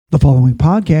The following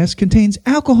podcast contains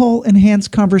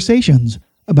alcohol-enhanced conversations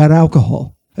about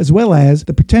alcohol, as well as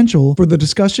the potential for the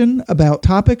discussion about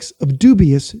topics of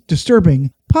dubious,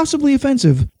 disturbing, possibly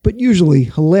offensive, but usually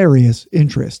hilarious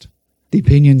interest. The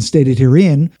opinions stated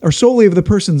herein are solely of the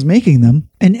persons making them,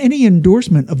 and any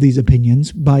endorsement of these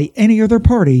opinions by any other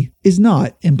party is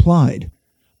not implied.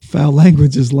 Foul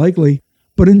language is likely,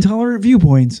 but intolerant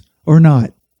viewpoints are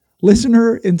not.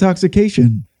 Listener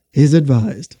intoxication is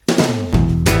advised.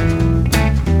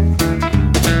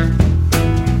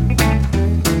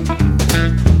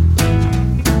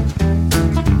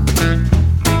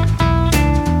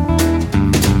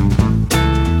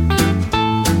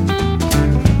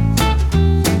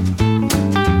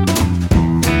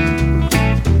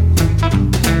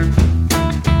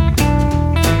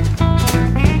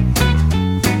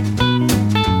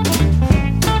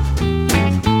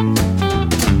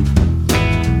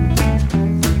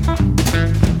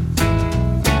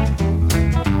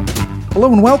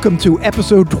 Hello and welcome to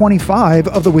episode 25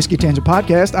 of the Whiskey Tangent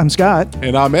Podcast. I'm Scott.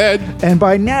 And I'm Ed. And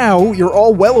by now, you're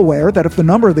all well aware that if the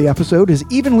number of the episode is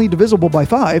evenly divisible by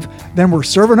 5, then we're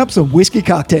serving up some whiskey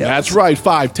cocktails. That's right,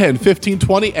 5, 10, 15,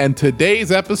 20, and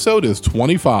today's episode is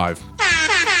 25.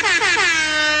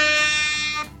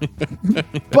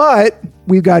 But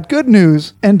we've got good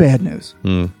news and bad news.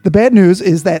 The bad news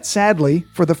is that sadly,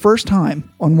 for the first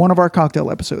time on one of our cocktail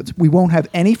episodes, we won't have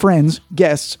any friends,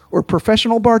 guests, or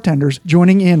professional bartenders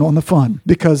joining in on the fun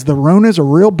because the Rona's a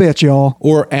real bitch, y'all.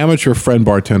 Or amateur friend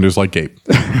bartenders like Gabe.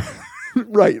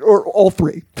 Right, or all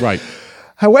three. Right.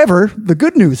 However, the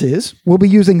good news is we'll be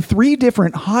using 3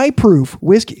 different high-proof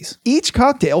whiskeys. Each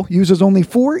cocktail uses only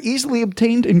 4 easily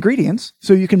obtained ingredients,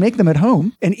 so you can make them at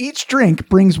home, and each drink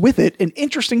brings with it an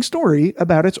interesting story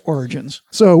about its origins.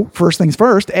 So, first things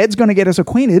first, Ed's going to get us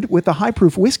acquainted with the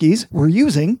high-proof whiskeys we're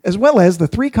using, as well as the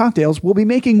 3 cocktails we'll be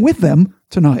making with them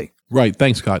tonight. Right.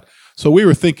 Thanks, Scott. So we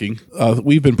were thinking,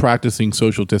 we've been practicing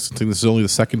social distancing. This is only the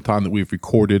second time that we've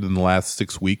recorded in the last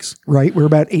 6 weeks. Right. We're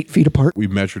about 8 feet apart. We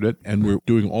measured it, and we're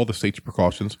doing all the safety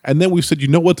precautions. And then we said, you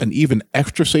know what's an even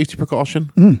extra safety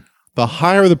precaution? The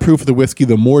higher the proof of the whiskey,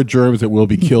 the more germs that will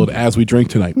be killed as we drink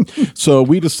tonight. So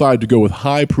we decided to go with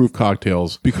high proof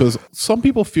cocktails because some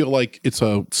people feel like it's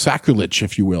a sacrilege,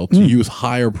 if you will, to use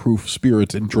higher proof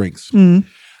spirits in drinks.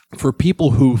 For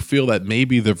people who feel that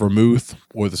maybe the vermouth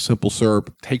or the simple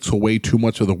syrup takes away too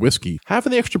much of the whiskey,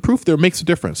 having the extra proof there makes a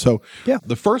difference. So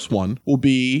the first one will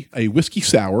be a whiskey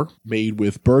sour made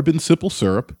with bourbon simple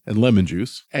syrup and lemon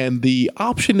juice. And the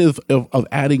option of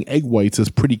adding egg whites is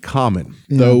pretty common,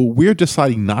 though we're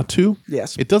deciding not to.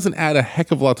 Yes. It doesn't add a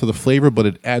heck of a lot to the flavor, but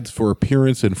it adds for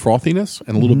appearance and frothiness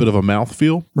and a little bit of a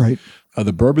mouthfeel. Right.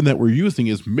 The bourbon that we're using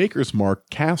is Maker's Mark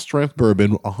Cask Strength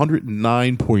Bourbon,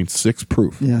 109.6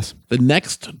 proof. Yes. The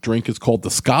next drink is called the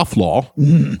Scofflaw.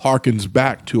 Harkens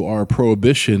back to our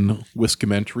Prohibition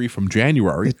whiskeymentary from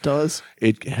January. It does.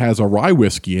 It has a rye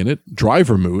whiskey in it, dry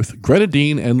vermouth,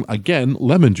 grenadine, and again,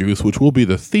 lemon juice, which will be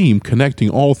the theme connecting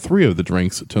all 3 of the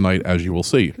drinks tonight, as you will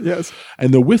see. Yes.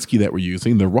 And the whiskey that we're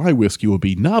using, the rye whiskey, will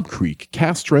be Knob Creek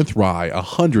Cask Strength Rye,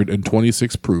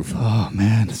 126 proof. Oh,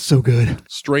 man. It's so good.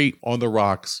 Straight on the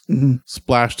rocks,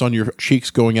 splashed on your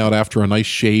cheeks going out after a nice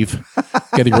shave,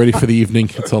 getting ready for the evening.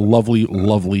 It's a lovely,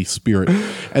 lovely spirit.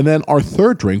 And then our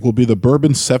third drink will be the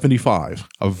Bourbon 75,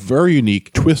 a very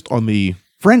unique twist on the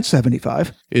French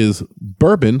 75 is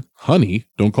bourbon, honey,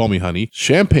 don't call me honey,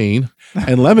 champagne,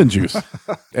 and lemon juice.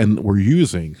 And we're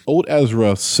using Old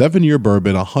Ezra 7-year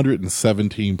bourbon,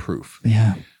 117 proof.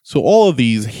 Yeah. So all of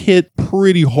these hit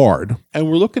pretty hard, and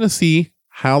we're looking to see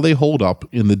how they hold up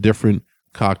in the different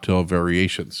cocktail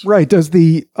variations. Right. Does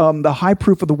the high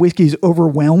proof of the whiskeys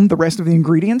overwhelm the rest of the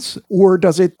ingredients, or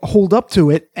does it hold up to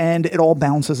it and it all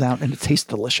balances out and it tastes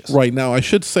delicious? Right. Now, I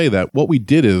should say that what we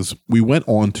did is we went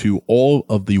on to all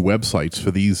of the websites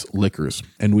for these liquors,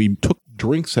 and we took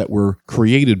drinks that were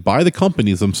created by the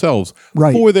companies themselves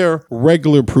for their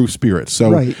regular proof spirits.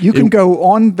 So you can go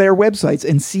on their websites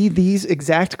and see these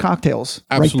exact cocktails.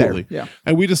 Absolutely. Right there. Yeah.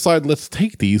 And we decided, let's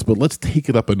take these, but let's take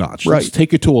it up a notch. Right. Let's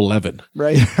take it to 11.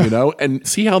 Right. And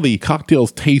see how the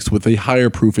cocktails taste with the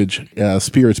higher proofage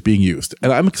spirits being used.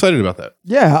 And I'm excited about that.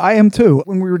 Yeah, I am too.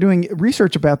 When we were doing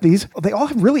research about these, they all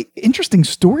have really interesting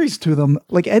stories to them.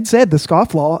 Like Ed said, the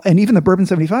Scofflaw and even the Bourbon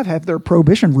 75 have their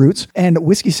Prohibition roots, and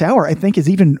Whiskey Sour, I think, is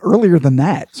even earlier than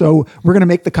that. So we're going to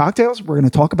make the cocktails, we're going to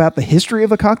talk about the history of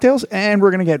the cocktails, and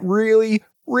we're going to get really,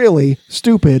 really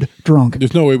stupid drunk.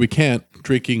 There's no way we can't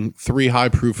drinking 3 high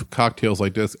proof cocktails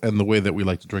like this and the way that we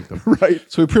like to drink them. Right.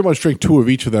 So we pretty much drink 2 of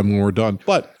each of them when we're done.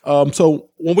 But so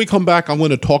when we come back, I'm going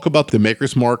to talk about the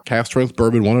Maker's Mark Cask Strength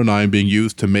Bourbon 109 being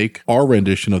used to make our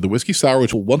rendition of the whiskey sour,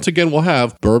 which once again will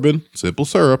have bourbon, simple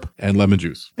syrup, and lemon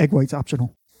juice. Egg white's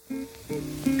optional.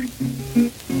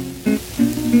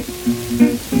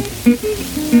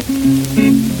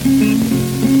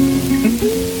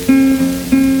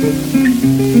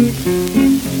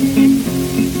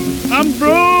 I'm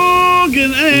broke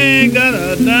and ain't got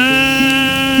a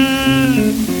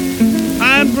dime.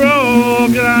 I'm broke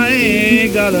and I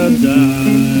ain't got a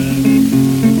dime.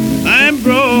 I'm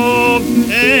broke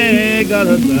and ain't got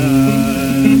a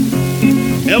dime.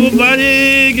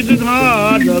 Everybody gets it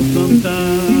hard up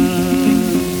sometimes.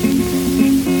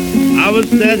 I was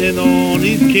standing on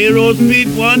East Cairo Street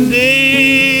one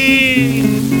day.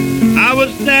 I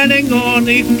was standing on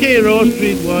East Cairo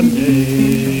Street one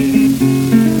day.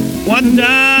 One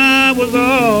dime was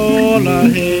all I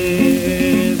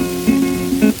had.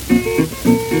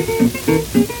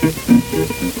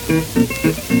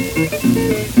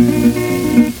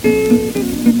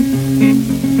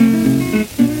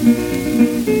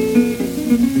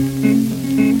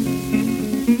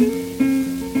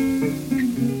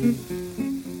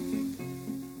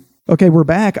 Okay, we're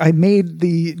back. I made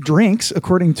the drinks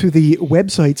according to the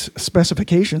website's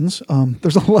specifications.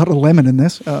 There's a lot of lemon in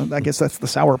this. I guess that's the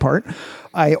sour part.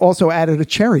 I also added a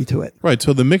cherry to it. Right.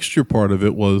 So the mixture part of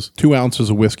it was 2 ounces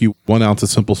of whiskey, 1 ounce of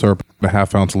simple syrup, a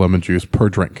half ounce of lemon juice per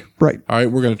drink. Right. All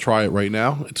right. We're going to try it right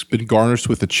now. It's been garnished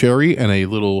with a cherry and a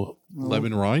little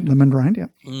lemon rind. Lemon rind,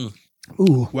 yeah.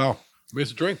 Ooh. Wow.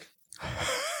 It's a drink.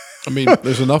 I mean,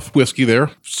 there's enough whiskey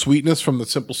there, sweetness from the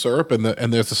simple syrup, and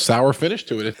there's a sour finish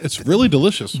to it. It's really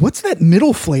delicious. What's that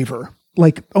middle flavor?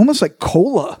 Like almost like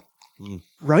cola,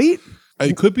 right?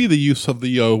 It could be the use of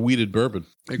the wheated bourbon.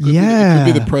 It could Yeah.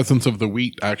 be the presence of the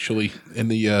wheat actually in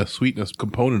the sweetness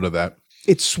component of that.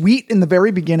 It's sweet in the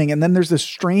very beginning, and then there's this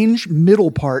strange middle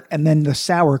part, and then the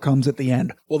sour comes at the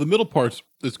end. Well, the middle part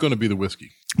is going to be the whiskey.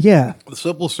 Yeah. The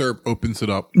simple syrup opens it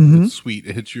up. It's sweet.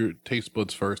 It hits your taste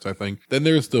buds first, I think. Then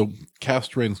there's the Cask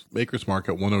Strength Maker's Mark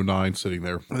at 109 sitting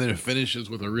there. And then it finishes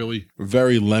with a really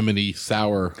very lemony,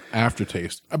 sour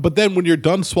aftertaste. But then when you're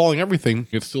done swallowing everything,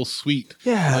 it's still sweet.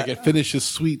 Yeah. Like it finishes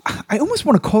sweet. I almost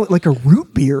want to call it like a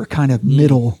root beer kind of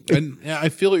middle. And yeah, I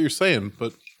feel what you're saying,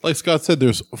 but like Scott said,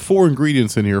 there's 4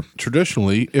 ingredients in here.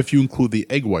 Traditionally, if you include the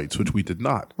egg whites, which we did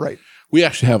not. Right. We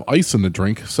actually have ice in the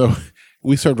drink, so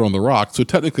we served it on the rock. So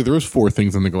technically, there is 4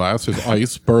 things in the glass. There's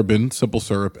ice, bourbon, simple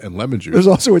syrup, and lemon juice. There's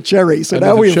also a cherry. So And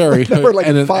now there's a cherry we're like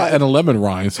and 5. and a lemon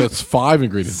rind. So that's 5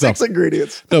 ingredients. 6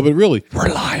 ingredients. No, but really, We're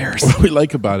liars. what we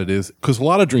like about it is because a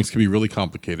lot of drinks can be really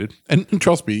complicated. And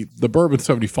trust me, the bourbon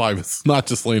 75 is not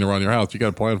just laying around your house. You got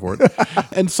to plan for it.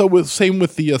 And so same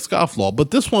with the scofflaw.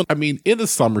 But this one, I mean, in the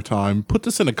summertime, put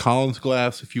this in a Collins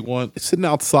glass if you want. Sitting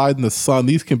outside in the sun,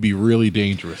 these can be really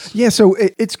dangerous. Yeah, so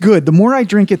it's good. The more I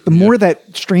drink it, the more that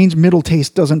strange middle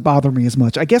taste doesn't bother me as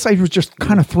much. I guess I was just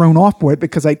kind of thrown off by it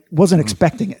because I wasn't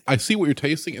expecting it. I see what you're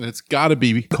tasting, and it's got to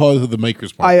be because of the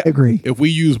Maker's Mark. I agree. If we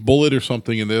use Bullet or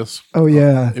something in this, Oh,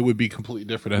 yeah. it would be completely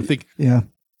different. I think Yeah.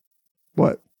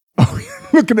 What? Oh,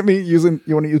 you're looking at me you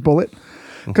want to use Bullet?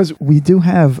 Because we do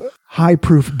have high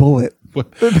proof Bullet. so.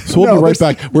 We'll No, be right there's-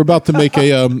 back. We're about to make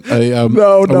No.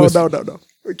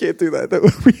 We can't do that.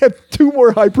 We have 2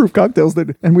 more high proof cocktails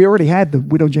and we already had the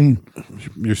Widow Jane.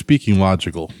 You're speaking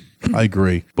logical. I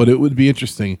agree, but it would be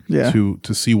interesting Yeah. to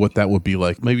see what that would be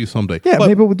like. Maybe someday. Yeah, But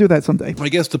maybe we'll do that someday. I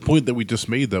guess the point that we just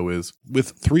made though is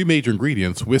with 3 major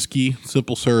ingredients: whiskey,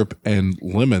 simple syrup, and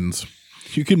lemons.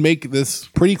 You can make this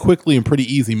pretty quickly and pretty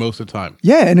easy most of the time.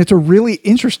 Yeah, and it's a really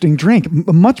interesting drink,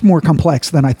 much more complex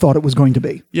than I thought it was going to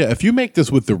be. Yeah, if you make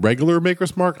this with the regular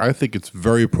Maker's Mark, I think it's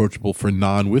very approachable for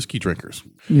non-whiskey drinkers.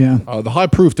 Yeah. The high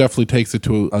proof definitely takes it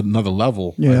to another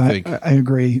level, Yeah, I think. I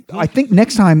agree. I think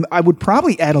next time I would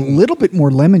probably add a little bit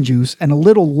more lemon juice and a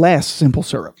little less simple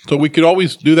syrup. So we could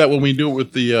always do that when we do it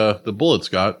with the Bullet,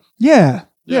 Scott. Yeah.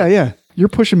 You're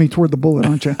pushing me toward the Bullet,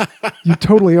 aren't you? You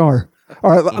totally are. All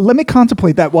right, let me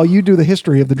contemplate that while you do the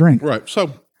history of the drink. Right. So,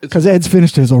 it's, Because Ed's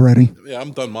finished his already. yeah,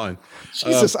 I'm done mine.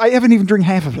 Jesus, I haven't even drank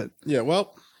half of it. Yeah,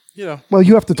 well, you know, Well,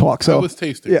 you have to talk, so. I was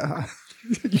tasting. Yeah.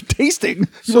 You're tasting.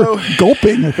 So- You're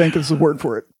gulping, I think is the word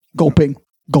for it. Gulping.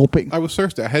 I was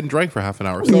thirsty. I hadn't drank for half an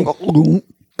hour. So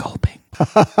Gulping.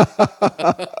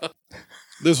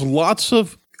 there's lots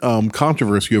of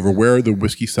controversy over where the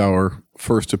whiskey sour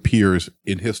first appears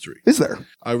in history. Is there?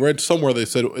 I read somewhere they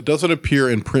said it doesn't appear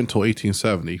in print till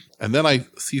 1870. And then I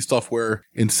see stuff where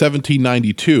in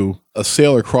 1792, a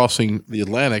sailor crossing the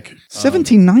Atlantic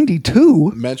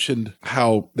 1792? mentioned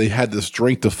how they had this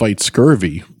drink to fight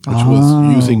scurvy, which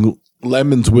was using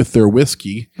lemons with their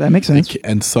whiskey. That makes sense.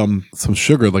 And some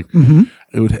sugar. Like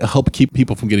it would help keep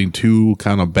people from getting too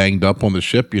kind of banged up on the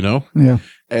ship, you know? Yeah.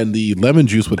 And the lemon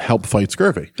juice would help fight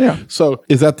scurvy. Yeah. So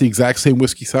is that the exact same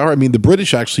whiskey sour? I mean, the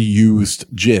British actually used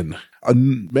gin.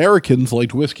 Americans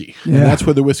liked whiskey. Yeah. And that's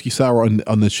where the whiskey sour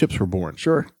on the ships were born.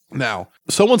 Sure. Now,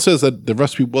 someone says that the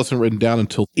recipe wasn't written down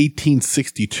until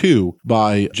 1862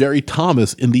 by Jerry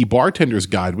Thomas in the Bartender's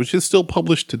Guide, which is still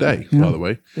published today, by the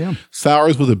way. Yeah.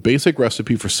 Sours was a basic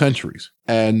recipe for centuries.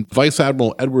 And Vice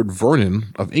Admiral Edward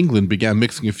Vernon of England began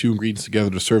mixing a few ingredients together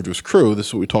to serve to his crew. This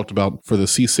is what we talked about for the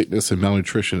seasickness and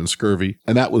malnutrition and scurvy.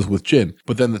 And that was with gin.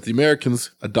 But then the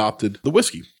Americans adopted the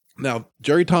whiskey. Now,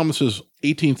 Jerry Thomas's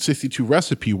 1862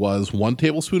 recipe was 1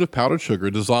 tablespoon of powdered sugar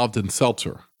dissolved in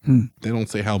seltzer. They don't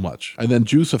say how much. And then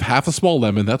juice of half a small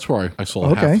lemon. That's where I saw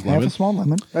Okay, half lemon. half a small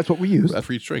lemon. That's what we use.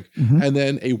 For each drink. And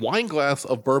then a wine glass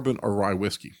of bourbon or rye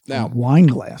whiskey. Now, Wine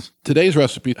glass. today's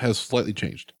recipe has slightly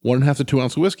changed. 1.5 to 2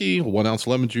 ounces of whiskey, 1 ounce of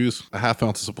lemon juice, a half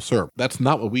ounce of simple syrup. That's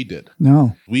not what we did.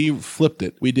 No. We flipped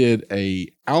it. We did a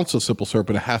ounce of simple syrup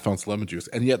and a half ounce lemon juice.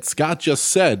 And yet Scott just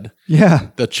said Yeah.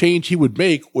 the change he would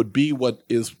make would be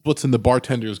what's in the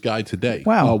Bartender's Guide today.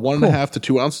 Wow, 1.5 to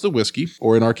 2 ounces of whiskey,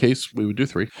 or in our case, we would do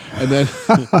 3. And then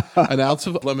an ounce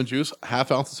of lemon juice,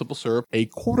 half ounce of simple syrup, a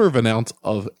quarter of an ounce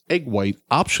of egg white,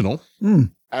 optional,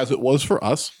 as it was for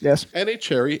us. Yes. And a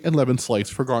cherry and lemon slice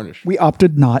for garnish. We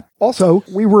opted not. Also,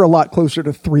 we were a lot closer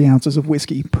to 3 ounces of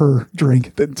whiskey per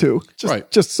drink than 2.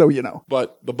 Just so you know.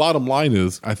 But the bottom line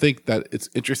is, I think that it's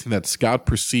interesting that Scott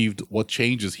perceived what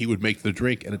changes he would make to the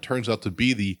drink, and it turns out to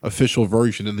be the official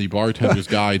version in the Bartender's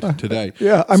Guide today.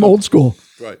 Yeah, I'm old school.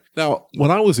 Right. Now, when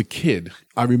I was a kid,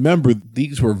 I remember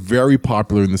these were very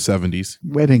popular in the 70s.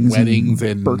 Weddings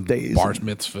and birthdays. bar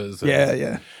mitzvahs. And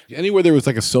Yeah. anywhere there was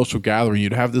like a social gathering,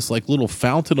 you'd have this like little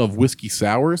fountain of whiskey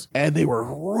sours, and they were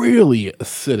really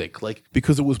acidic, like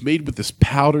because it was made with this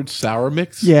powdered sour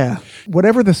mix. Yeah.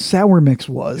 Whatever the sour mix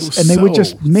was. And they would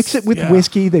just mix it with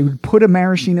whiskey. They would put a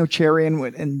maraschino cherry in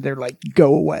it, and they're like,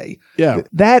 go away. Yeah.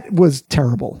 That was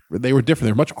terrible. They were different.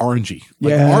 They were much orangey.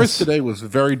 Like Yes. ours today was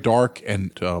very dark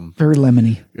and Very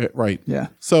lemony. right. Yeah.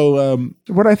 So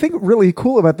What I think really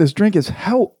cool about this drink is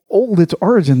how old its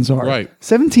origins are. Right.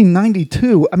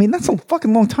 1792. I mean, that's a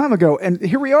fucking long time ago. And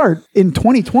here we are in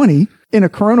 2020 in a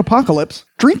corona apocalypse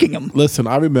drinking them. listen,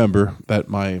 I remember that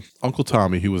my Uncle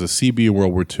Tommy, who was a CB in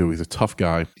World War II, he's a tough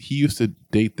guy. He used to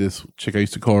date this chick. I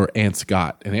used to call her Aunt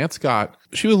Scott. And Aunt Scott,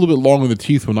 she was a little bit long in the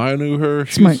teeth when I knew her.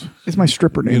 It's my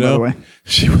stripper name, by the way.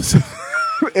 She was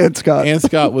Aunt Scott. Aunt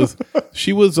Scott was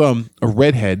a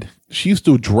redhead. She used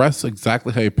to dress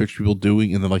exactly how you picture people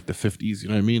doing in the 50s. You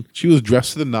know what I mean? She was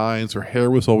dressed to the nines. Her hair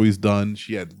was always done.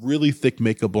 She had really thick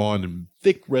makeup on and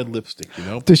thick red lipstick. You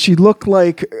know? Does she look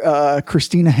like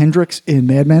Christina Hendricks in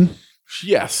Mad Men?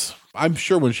 Yes. I'm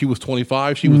sure when she was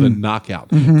 25, she was a knockout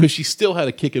because she still had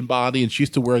a kicking body, and she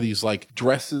used to wear these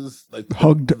dresses,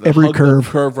 Hugged every curve.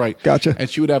 curve, right? Gotcha. And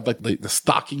she would have the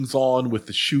stockings on with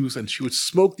the shoes, and she would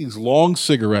smoke these long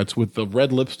cigarettes with the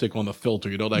red lipstick on the filter.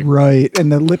 You know, Right. And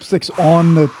the lipstick's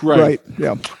on the right.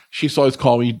 Yeah. She used to always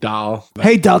call me Doll.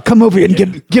 Hey, Doll, come over here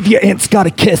and give your Aunt Scott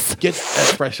a kiss. Get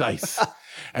that fresh ice.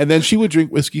 And then she would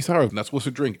drink whiskey sour, and that's what's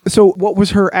her drink. So what was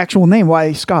her actual name?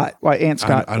 Why Scott? Why Aunt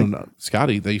Scott? I don't know.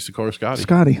 Scotty. They used to call her Scotty.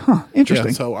 Scotty. Huh.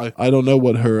 Interesting. Yeah, so I don't know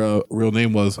what her real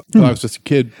name was when I was just a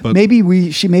kid. But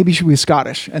Maybe she was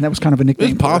Scottish, and that was kind of a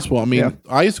nickname. it's possible. I mean, Yeah.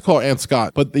 I used to call her Aunt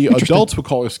Scott, but the adults would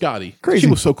call her Scotty. Crazy. She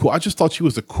was so cool. I just thought she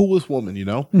was the coolest woman, you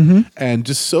know? And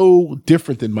just so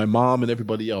different than my mom and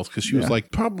everybody else, because she was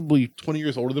probably 20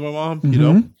 years older than my mom, you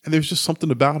know? And there's just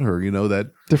something about her, you know,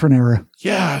 that, Different era.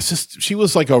 yeah, it's just, she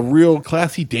was like a real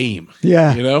classy dame.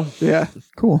 Yeah. You know? Yeah.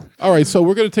 Cool. All right, so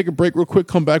we're going to take a break real quick,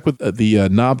 come back with the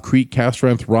Knob Creek Cast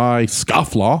Strength Rye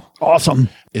Scofflaw. Awesome.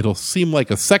 It'll seem like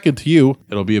a second to you.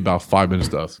 It'll be about 5 minutes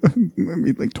to us.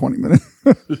 Maybe like 20 minutes.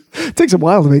 It takes a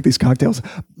while to make these cocktails.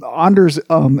 Anders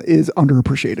is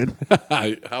underappreciated.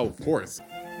 How, of course.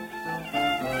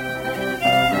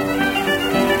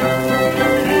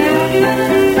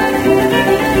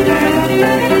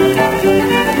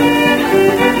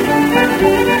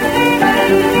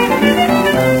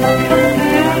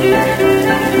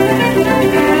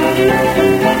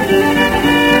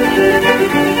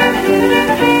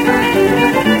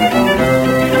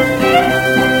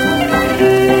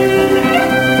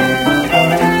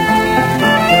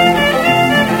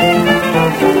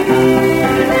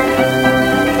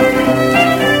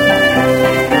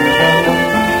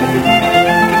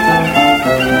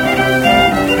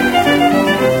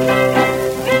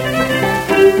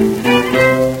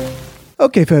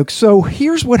 Okay, folks. So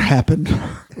here's what happened.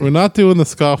 We're not doing the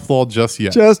scofflaw just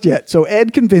yet. Just yet. So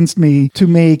Ed convinced me to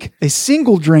make a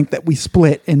single drink that we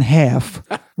split in half.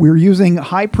 We're using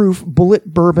high proof Bullet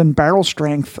Bourbon Barrel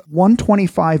Strength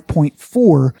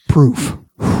 125.4 proof.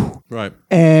 Right.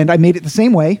 And I made it the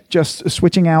same way, just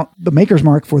switching out the maker's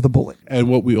mark for the Bullet. And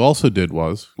what we also did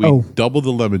was we doubled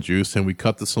the lemon juice and we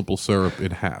cut the simple syrup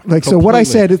in half. Like, so what I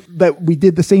said is that we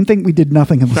did the same thing. We did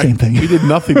nothing of the same thing. We did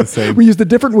nothing the same. We used a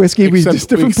different whiskey. We used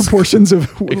different proportions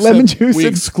of lemon juice. We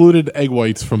excluded egg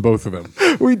whites from both of them.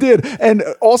 We did. And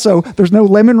also, there's no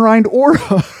lemon rind or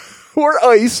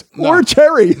ice or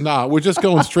cherry. Nah, we're just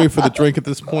going straight for the drink at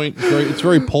this point. It's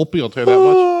very pulpy, I'll tell you that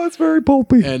much. Oh, it's very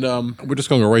pulpy. And we're just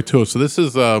going to go right to it. So this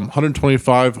is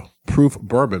 125 proof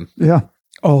bourbon. Yeah.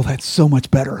 Oh, that's so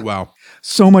much better. Wow.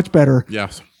 So much better.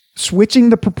 Yes. Switching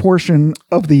the proportion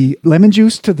of the lemon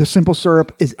juice to the simple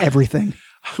syrup is everything.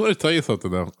 I want to tell you something,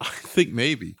 though. I think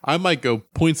maybe I might go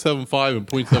 0.75 and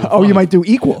 0.75. Oh, you might do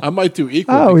equal. I might do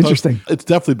equal. Oh, interesting. It's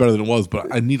definitely better than it was, but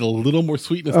I need a little more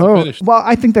sweetness to finish. Well,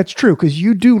 I think that's true because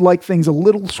you do like things a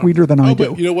little sweeter than I do.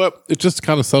 But you know what? It just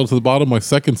kind of settled to the bottom. My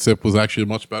second sip was actually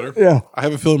much better. Yeah. I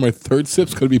have a feeling my third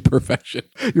sip's going to be perfection.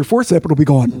 Your fourth sip, it'll be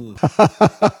gone.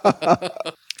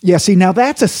 Yeah, see, now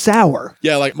that's a sour.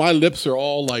 Yeah, like my lips are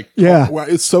all like,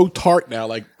 it's so tart now.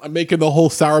 Like I'm making the whole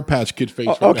Sour Patch Kid face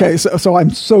right okay, now. so I'm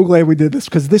so glad we did this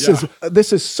because this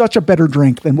is such a better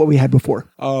drink than what we had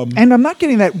before. And I'm not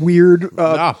getting that weird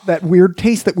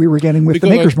taste that we were getting with the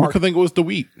Maker's Mark. I think it was the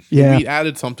wheat. Yeah. The wheat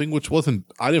added something, which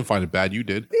I didn't find it bad. You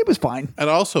did. It was fine. And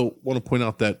I also want to point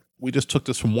out that we just took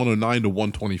this from 109 to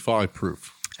 125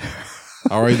 proof.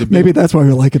 All right. Maybe that's why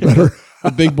we like it better. The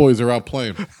big boys are out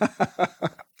playing.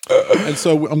 And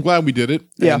so I'm glad we did it.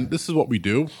 Yeah. And this is what we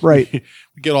do. Right.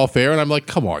 We get off air and I'm like,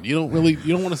 come on, you don't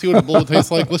want to see what a bullet tastes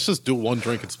like? Let's just do one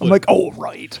drink and split. I'm like, oh,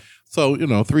 right. So,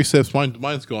 3 sips.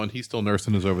 Mine's gone. He's still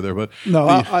nursing his over there. But no,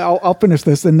 I'll finish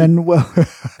this and then,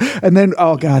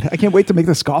 oh God, I can't wait to make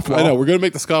the scofflaw. I know. We're going to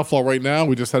make the scofflaw right now.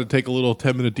 We just had to take a little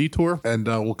 10-minute detour and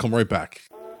we'll come right back.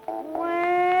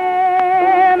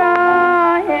 When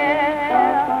I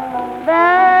hear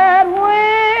that whistle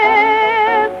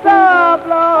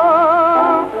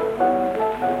blow,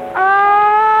 I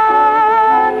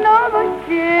know the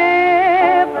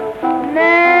ship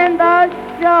and the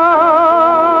shore.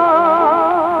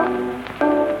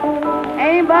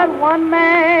 Ain't but one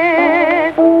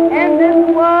man in this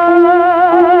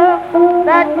world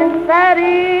that can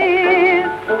satisfy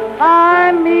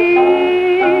me.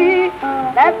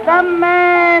 That's the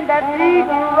man that leads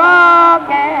you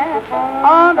rocking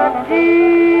on the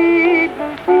deep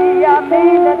blue sea. I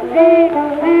mean the deep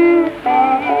blue sea.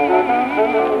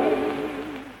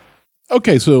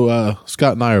 Okay, so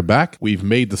Scott and I are back. We've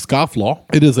made the scofflaw.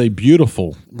 It is a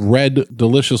beautiful, red,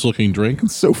 delicious-looking drink.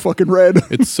 It's so fucking red.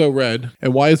 It's so red.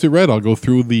 And why is it red? I'll go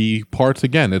through the parts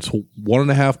again. It's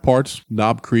 1.5 parts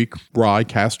Knob Creek rye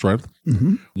cast strength,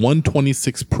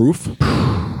 126 proof,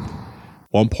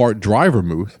 1 part dry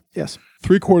vermouth, Yes.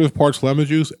 3/4 parts lemon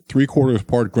juice, 3/4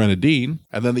 part grenadine,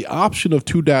 and then the option of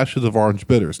 2 dashes of orange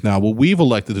bitters. Now, what we've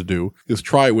elected to do is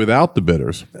try it without the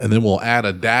bitters, and then we'll add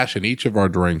a dash in each of our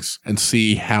drinks and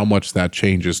see how much that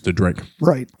changes the drink.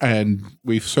 Right. And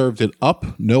we've served it up,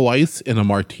 no ice, in a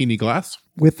martini glass.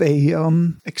 With a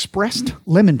expressed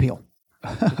lemon peel.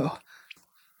 It's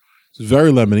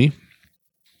very lemony.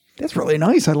 That's really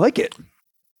nice. I like it.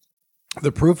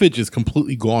 The proofage is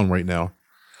completely gone right now.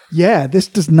 Yeah, this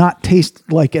does not taste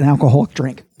like an alcoholic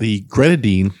drink. The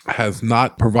grenadine has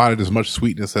not provided as much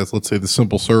sweetness as, let's say, the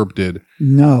simple syrup did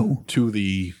No. to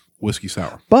the whiskey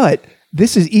sour, But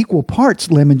this is equal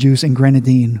parts lemon juice and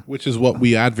grenadine. which is what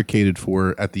we advocated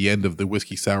for at the end of the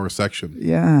whiskey sour section.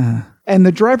 Yeah. And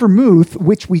the dry vermouth,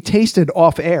 which we tasted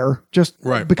off air, just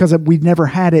Right. because we'd never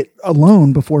had it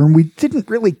alone before, and we didn't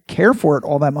really care for it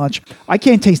all that much. I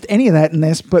can't taste any of that in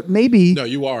this, but maybe... No,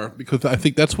 you are, because I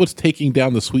think that's what's taking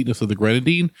down the sweetness of the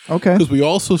grenadine. Okay. Because we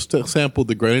also sampled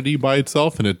the grenadine by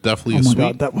itself, and it definitely Oh is my sweet.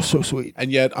 God, that was so sweet.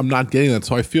 And yet I'm not getting that.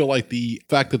 So I feel like the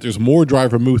fact that there's more dry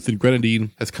vermouth than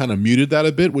grenadine has kind of muted that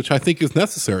a bit, which I think is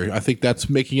necessary. I think that's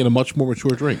making it a much more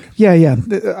mature drink. Yeah, yeah.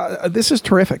 This is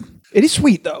terrific. It is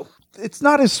sweet, though. It's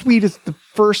not as sweet as the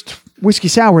first whiskey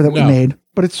sour that we No. made,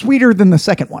 but it's sweeter than the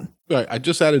second one. All right, I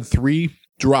just added 3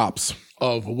 drops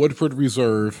of Woodford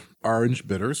Reserve orange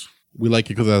bitters. We like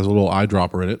it because it has a little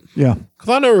eyedropper in it. Yeah. Because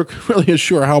I'm never really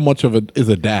sure how much of it is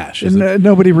a dash.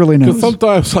 Nobody really knows. Because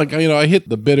sometimes, like, I hit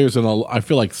the bitters and I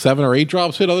feel like 7 or 8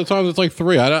 drops hit. Other times it's like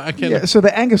 3. I can't. Yeah, so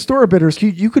the Angostura bitters,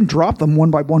 you can drop them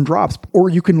 1 by 1 drops, or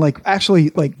you can actually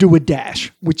do a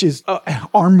dash, which is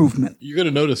arm movement. You're going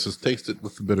to notice this. Taste it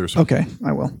with the bitters. Okay,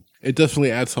 I will. It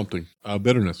definitely adds something,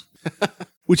 bitterness,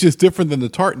 which is different than the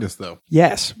tartness, though.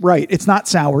 Yes, right. It's not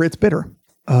sour, it's bitter.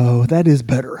 Oh, that is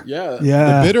bitter. Yeah.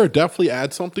 Yeah. The bitter definitely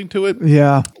adds something to it.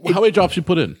 Yeah. How many drops you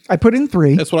put in? I put in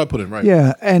 3. That's what I put in, right?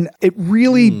 Yeah, and it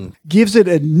really gives it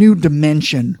a new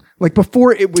dimension. Like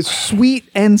before, it was sweet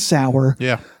and sour.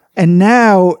 Yeah. And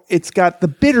now it's got the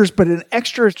bitters, but an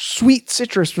extra sweet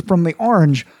citrus from the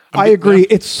orange. I agree.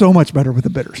 It's so much better with the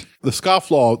bitters. The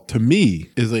Scofflaw, to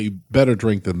me, is a better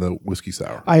drink than the whiskey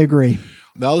sour. I agree.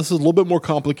 Now, this is a little bit more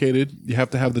complicated. You have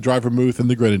to have the dry vermouth and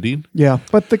the grenadine. Yeah.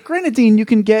 But the grenadine you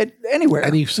can get anywhere.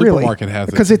 Any supermarket has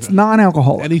it. Because it's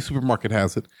non-alcoholic. Any supermarket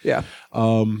has it. Yeah.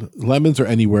 Lemons are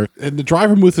anywhere. And the dry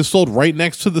vermouth is sold right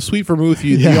next to the sweet vermouth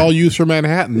you all use for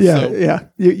Manhattan. Yeah, so yeah.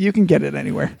 You can get it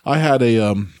anywhere. I had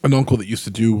an uncle that used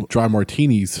to do dry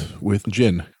martinis with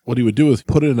gin. What he would do is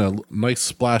put in a nice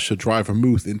splash of dry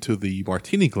vermouth into the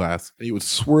martini glass, and he would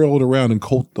swirl it around and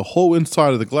coat the whole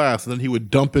inside of the glass, and then he would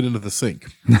dump it into the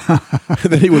sink. And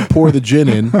then he would pour the gin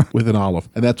in with an olive,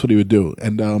 and that's what he would do.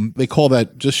 And they call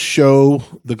that just show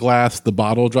the glass the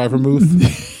bottle of dry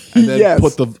vermouth. And then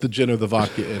put the gin or the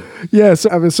vodka in. Yes,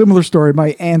 I have a similar story.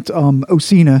 My aunt,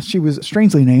 Osina, she was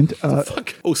strangely named.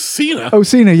 Fuck, Osina?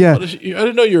 Osina, yeah. I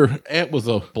didn't know your aunt was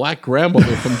a black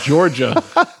grandmother from Georgia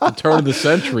at the turn of the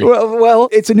century. Well,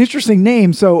 it's an interesting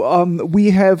name. So we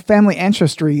have family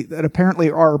ancestry that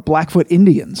apparently are Blackfoot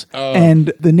Indians.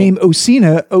 And the name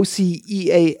Osina,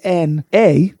 Oceana,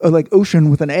 like ocean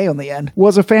with an A on the end,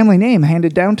 was a family name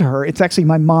handed down to her. It's actually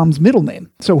my mom's middle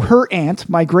name. So her aunt,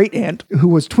 my great aunt, who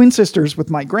was twin sisters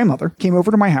with my grandmother, came over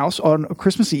to my house on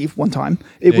Christmas Eve one time.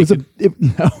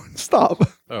 No, stop.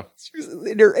 Oh. She was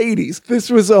in her 80s. This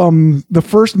was the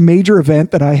first major event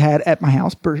that I had at my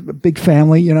house. A big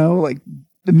family, like.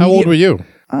 How old were you?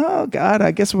 Oh, God,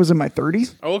 I guess it was in my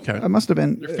 30s. Oh, okay. I must have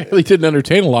been. Your family didn't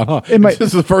entertain a lot, huh? This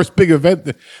is the first big event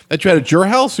that you had at your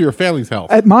house or your family's house?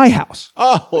 At my house.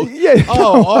 Oh, yeah.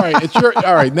 Oh, all right.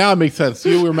 All right. Now it makes sense.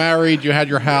 You were married. You had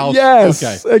your house. Yes,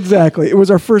 okay. Exactly. It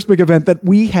was our first big event that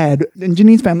we had, and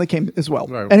Janine's family came as well.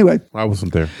 Right. Anyway. I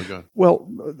wasn't there. Well,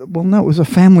 no, it was a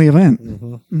family event.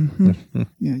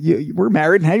 Yeah, you were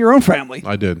married and had your own family.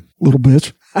 I did. Little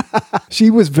bitch. She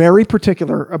was very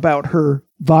particular about her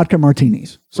vodka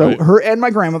martinis. So Right. her and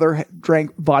my grandmother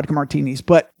drank vodka martinis,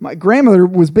 but my grandmother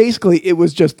was basically, it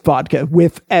was just vodka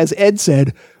with, as Ed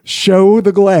said, show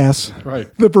the glass, Right.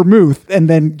 the vermouth, and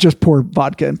then just pour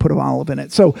vodka and put an olive in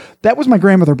it. So that was my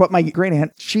grandmother, but my great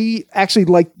aunt, she actually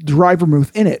liked dry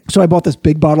vermouth in it. So I bought this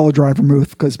big bottle of dry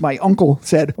vermouth because my uncle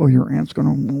said, oh, your aunt's going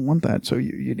to want that, so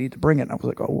you need to bring it. And I was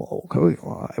like, oh, well, okay,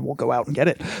 well, I will go out and get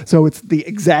it. So it's the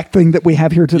exact thing that we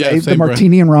have here today, Yeah, the same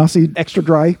Martini and Rossi extra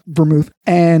dry vermouth.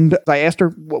 And I asked her,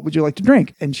 what would you like to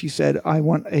drink? And she said, I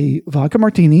want a vodka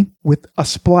martini with a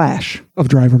splash of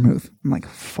dry vermouth. I'm like,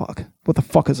 fuck. What the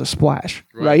fuck is a splash?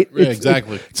 Right? Yeah,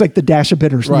 exactly. It's like the dash of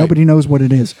bitters. Right. Nobody knows what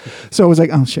it is. So I was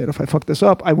like, oh shit, if I fuck this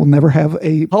up, I will never have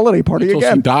a holiday party Until she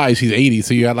again. dies, she's 80,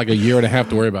 so you had like a year and a half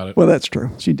to worry about it. Well, that's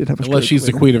true. She did have a Unless stroke she's the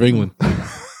later. Queen of England.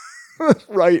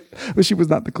 Right. But she was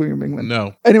not the Queen of England.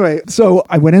 No. Anyway, so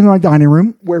I went into my dining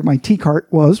room where my tea cart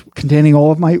was, containing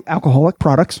all of my alcoholic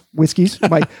products, whiskeys,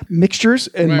 my mixtures,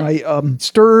 and Right. my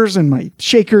stirs and my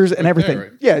shakers and everything.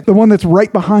 right. Yeah, the one that's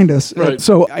right behind us. Right.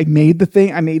 So I made the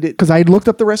thing. I made it because I had looked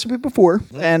up the recipe before,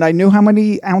 and I knew how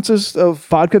many ounces of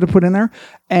vodka to put in there.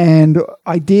 And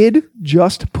I did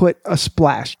just put a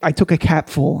splash. I took a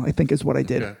capful, I think is what I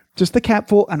did. Okay. Just the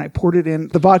capful, and I poured it in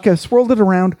the vodka, swirled it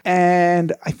around,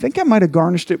 and I think I might have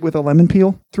garnished it with a lemon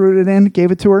peel, threw it in, gave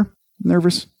it to her.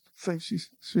 Nervous. So she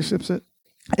sips it.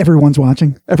 Everyone's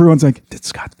watching. Everyone's like, did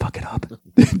Scott fuck it up?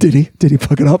 Did he? Did he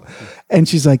fuck it up? And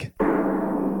she's like,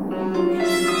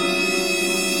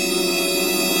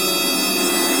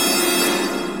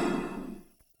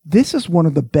 this is one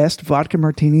of the best vodka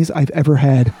martinis I've ever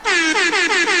had.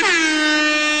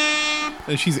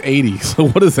 And she's 80, so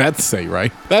what does that say,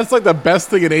 right? That's like the best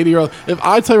thing an 80-year-old. If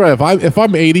I tell you right, if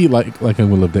I'm 80, like I'm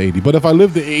gonna live to 80, but if I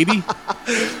live to 80,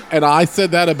 and I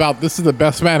said that about this is the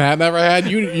best Manhattan I ever had,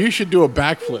 you should do a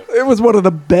backflip. It was one of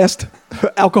the best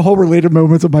alcohol-related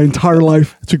moments of my entire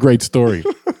life. It's a great story.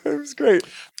 It was great.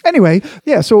 Anyway,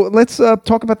 yeah, so let's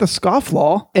talk about the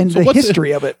scofflaw and the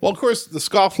history of it. Well, of course, the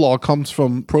scofflaw comes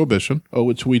from Prohibition,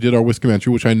 which we did our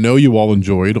Whiskeymentary, which I know you all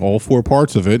enjoyed, all 4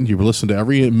 parts of it, and you've listened to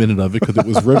every minute of it because it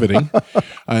was riveting.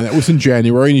 And that was in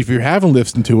January, and if you haven't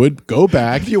listened to it, go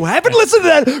back. If you haven't listened to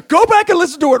that, go back and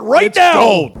listen to it right now.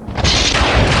 Gold.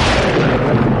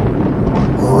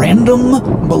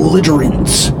 Random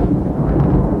belligerents.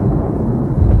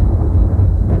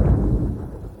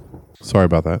 Sorry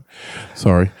about that.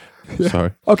 Sorry.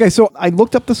 Sorry. Okay, so I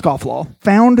looked up the scofflaw,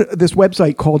 found this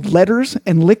website called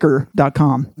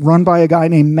lettersandliquor.com, run by a guy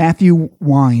named Matthew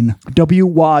Wyne,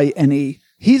 W-Y-N-E.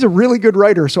 He's a really good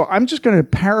writer, so I'm just going to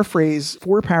paraphrase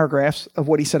 4 paragraphs of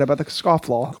what he said about the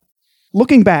scofflaw.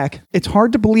 Looking back, it's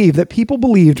hard to believe that people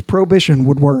believed prohibition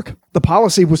would work. The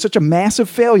policy was such a massive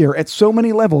failure at so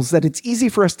many levels that it's easy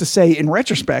for us to say in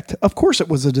retrospect, of course it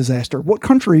was a disaster. What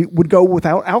country would go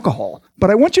without alcohol? But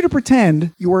I want you to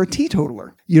pretend you are a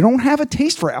teetotaler. You don't have a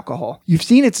taste for alcohol. You've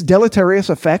seen its deleterious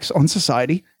effects on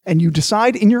society, and you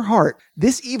decide in your heart,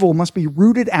 this evil must be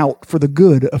rooted out for the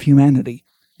good of humanity.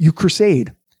 You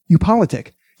crusade. You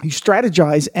politic. You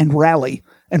strategize and rally.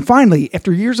 And finally,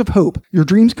 after years of hope, your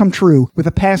dreams come true with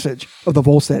the passage of the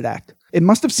Volstead Act. It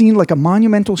must have seemed like a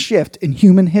monumental shift in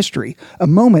human history, a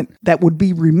moment that would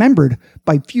be remembered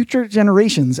by future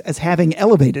generations as having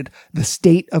elevated the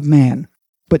state of man.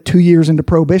 But 2 years into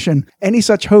Prohibition, any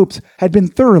such hopes had been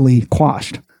thoroughly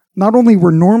quashed. Not only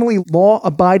were normally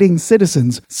law-abiding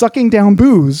citizens sucking down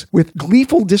booze with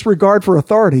gleeful disregard for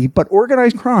authority, but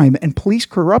organized crime and police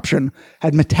corruption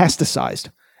had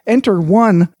metastasized. Enter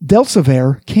one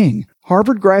Delsevier King,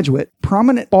 Harvard graduate,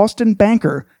 prominent Boston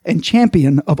banker, and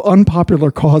champion of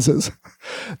unpopular causes.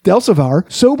 Delsevier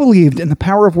so believed in the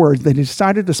power of words that he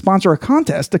decided to sponsor a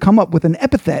contest to come up with an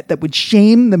epithet that would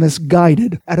shame the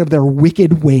misguided out of their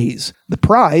wicked ways. The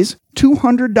prize,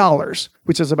 $200,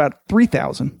 which is about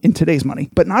 $3,000 in today's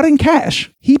money, but not in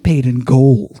cash. He paid in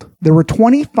gold. There were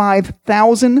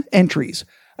 25,000 entries.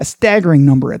 A staggering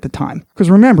number at the time. Because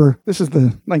remember, this is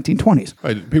the 1920s.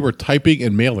 Right. People were typing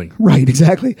and mailing. Right,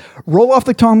 exactly. Roll off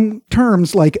the tongue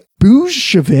terms like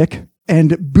boozeshevik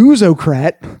and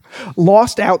boozocrat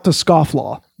lost out to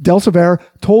scofflaw. Delsevier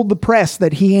told the press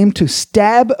that he aimed to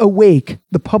stab awake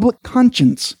the public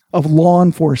conscience of law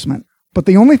enforcement. But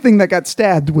the only thing that got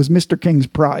stabbed was Mr. King's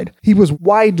pride. He was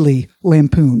widely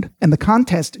lampooned, and the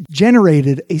contest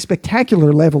generated a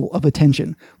spectacular level of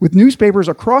attention, with newspapers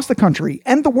across the country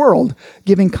and the world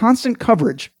giving constant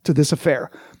coverage to this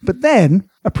affair. But then,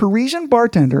 a Parisian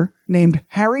bartender named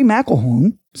Harry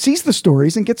McElhone sees the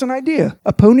stories and gets an idea.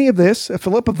 A pony of this, a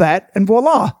fillip of that, and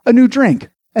voila, a new drink.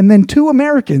 And then 2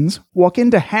 Americans walk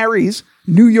into Harry's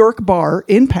New York bar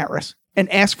in Paris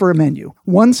and ask for a menu.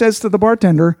 One says to the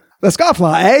bartender, "The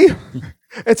scofflaw, eh?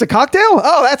 It's a cocktail?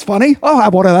 Oh, that's funny. I'll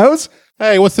have one of those."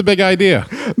 Hey, what's the big idea?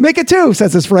 "Make it 2,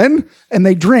 says his friend. And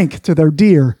they drink to their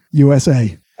dear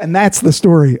USA. And that's the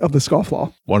story of the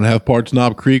scofflaw. 1.5 parts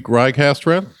Knob Creek rye cast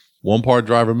red, 1 part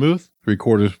dry vermouth,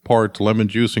 3/4 parts lemon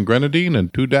juice and grenadine,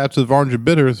 and 2 dabs of orange and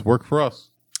bitters work for us.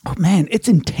 Oh, man, it's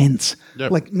intense.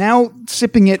 Yep. Like now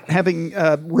sipping it, having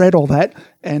read all that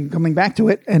and coming back to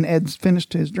it, and Ed's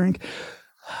finished his drink.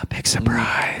 Big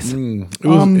surprise.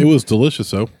 It was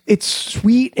delicious, though. It's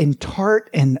sweet and tart,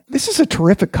 and this is a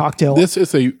terrific cocktail. This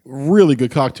is a really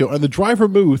good cocktail, and the dry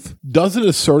vermouth doesn't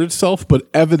assert itself, but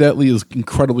evidently is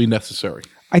incredibly necessary.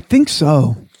 I think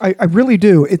so. I really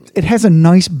do. It has a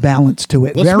nice balance to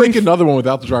it. Let's make another one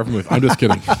without the dry vermouth. I'm just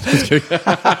kidding. Just kidding.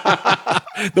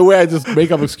 The way I just make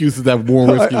up excuses to have more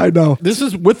whiskey. I know. This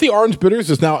is, with the orange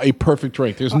bitters, is now a perfect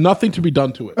drink. There's nothing to be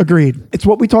done to it. Agreed. It's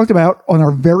what we talked about on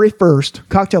our very first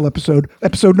cocktail episode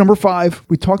number 5.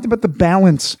 We talked about the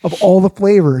balance of all the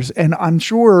flavors, and I'm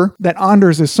sure that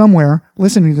Anders is somewhere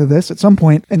listening to this at some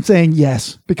point and saying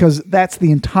yes, because that's the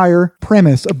entire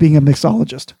premise of being a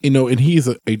mixologist. You know, and he's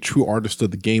a true artist of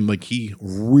the game. Like, he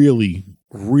really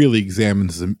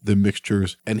examines the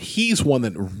mixtures, and he's one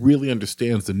that really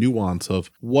understands the nuance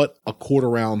of what a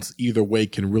quarter ounce either way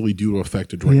can really do to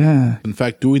affect a drink. Yeah. In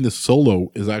fact, doing this solo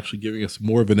is actually giving us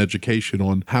more of an education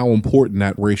on how important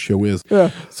that ratio is.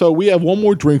 Yeah. So we have one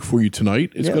more drink for you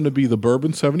tonight. It's going to be the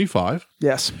Bourbon 75.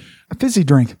 Yes. A fizzy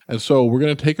drink. And so we're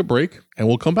going to take a break, and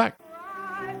we'll come back.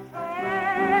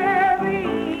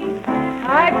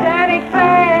 Titanic,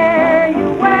 fare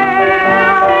you well.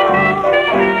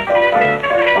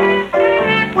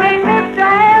 When Mr.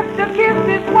 Astor kissed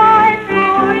his wife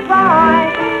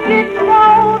goodbye, didn't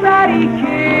know that he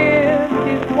kissed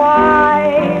his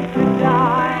wife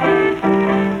goodbye.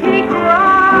 He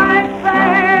cried,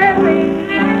 fare me,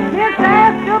 Miss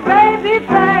Astor, baby,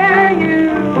 fare you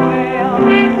well.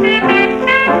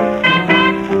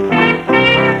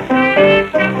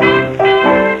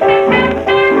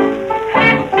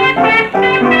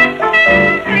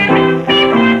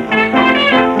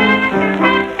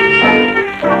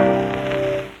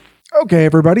 Okay,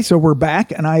 everybody, so we're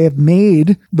back, and I have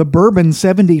made the Bourbon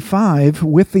 75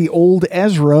 with the Old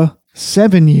Ezra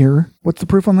 7-year. What's the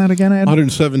proof on that again, Ed?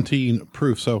 117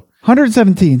 proof. So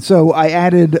 117. So I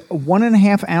added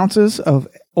 1.5 ounces of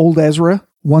Old Ezra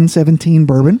 117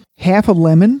 bourbon, half a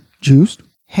lemon juiced,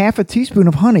 half a teaspoon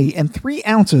of honey, and 3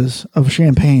 ounces of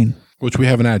champagne. Which we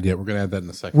haven't had yet. We're going to add that in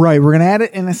a second. Right, we're going to add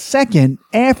it in a second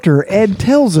after Ed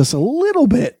tells us a little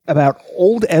bit about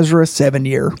Old Ezra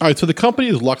 7-Year. All right, so the company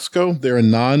is Luxco. They're a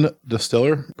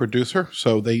non-distiller producer,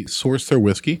 so they source their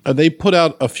whiskey. They put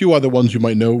out a few other ones you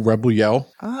might know, Rebel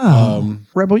Yell.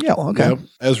 Rebel Yell, okay. Yeah,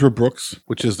 Ezra Brooks,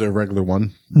 which is their regular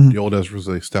one. The old Ezra's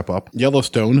a step up.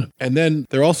 Yellowstone, and then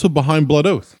they're also behind Blood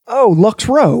Oath. Oh, Lux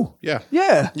Row. Yeah.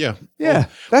 Yeah. Yeah. Yeah.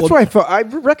 That's why I thought I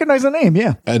recognize the name,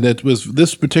 yeah. And it was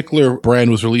this particular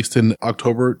brand was released in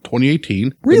October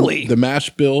 2018. Really? The mash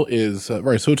bill is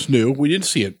right, so it's new. We didn't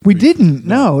see it. We didn't.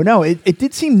 No. It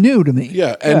did seem new to me.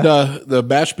 Yeah, and the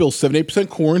mash bill is 78%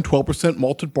 corn, 12%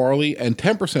 malted barley, and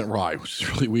 10% rye, which is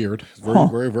really weird. It's very,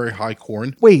 very, very high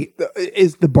corn. Wait,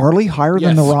 is the barley higher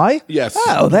than the rye? Yes.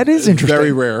 Oh, that is interesting.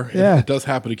 Very rare. Yeah. It does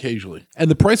happen occasionally. And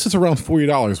the price is around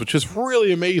 $40, which is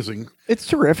really amazing. It's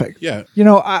terrific. Yeah. You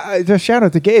know, I just shout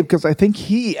out to Gabe because I think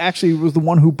he actually was the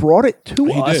one who brought it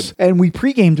to us. Did. And we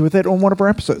pre-gamed with it on one of our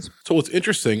episodes. So what's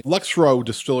interesting, Lux Row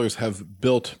distillers have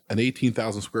built an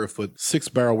 18,000 square foot,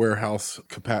 6-barrel warehouse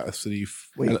capacity.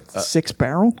 Wait,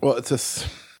 6-barrel? Well, it's a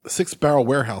 6-barrel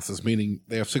warehouses, meaning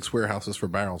they have 6 warehouses for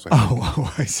barrels.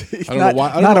 I see. I don't know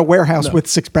why. Not a warehouse with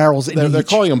 6 barrels in each. They're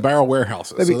calling them barrel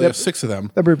warehouses. So they have 6 of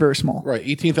them. That'd be very small. Right,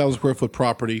 18,000 square foot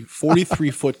property,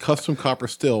 43-foot custom copper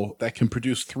still that can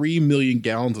produce 3 million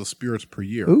gallons of spirits per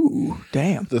year. Ooh,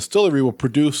 damn. The distillery will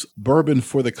produce bourbon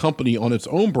for the company on its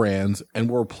own brands and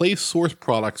will replace source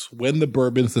products when the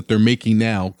bourbons that they're making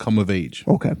now come of age.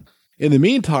 Okay. In the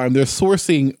meantime, they're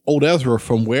sourcing Old Ezra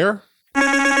from where?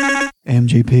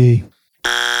 MGP.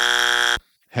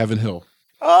 Heaven Hill.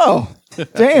 Oh,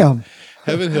 damn.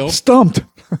 Heaven Hill. Stumped.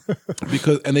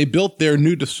 And they built their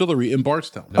new distillery in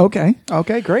Bardstown.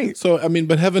 Okay, great. So, I mean,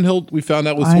 but Heaven Hill, we found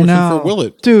out was sourcing for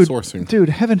Willett. Sourcing. Dude,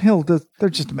 Heaven Hill, they're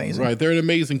just amazing. Right, they're an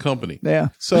amazing company. Yeah.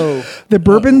 So the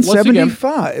bourbon once again,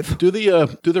 75. do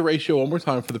the ratio one more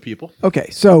time for the people. Okay,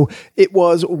 so it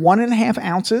was 1.5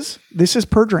 ounces. This is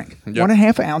per drink. Yep.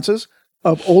 1.5 ounces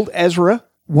of Old Ezra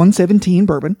 117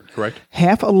 bourbon. Correct.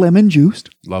 Half a lemon juiced.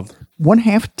 Loved.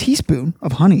 1/2 teaspoon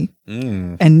of honey.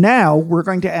 And now we're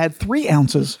going to add 3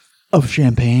 ounces of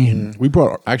champagne. We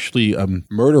brought actually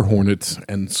murder hornets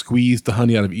and squeezed the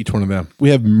honey out of each one of them. We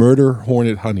have murder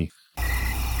hornet honey.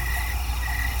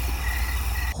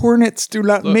 Hornets do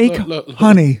not make look.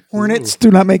 honey. Hornets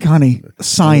do not make honey.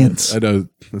 Science. I know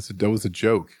that was a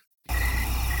joke.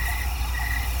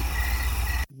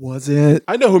 Was it?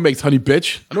 I know who makes honey,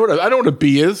 bitch. I know what a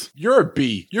bee is. You're a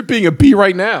bee. You're being a bee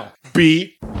right now.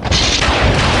 Bee.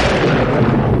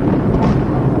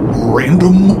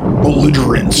 Random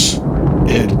Belligerence,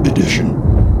 Ed Edition.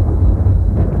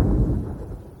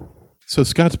 So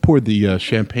Scott's poured the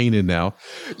champagne in now.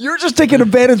 You're just taking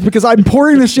advantage because I'm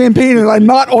pouring the champagne and I'm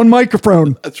not on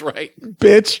microphone. That's right.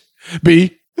 Bitch.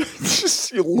 Bee.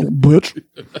 Just you little bitch.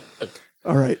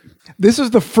 All right. This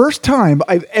is the first time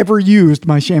I've ever used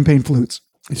my champagne flutes.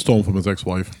 He stole them from his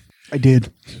ex-wife. I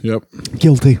did. Yep.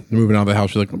 Guilty. Moving out of the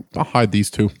house, she's like, I'll hide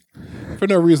these two. For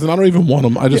no reason. I don't even want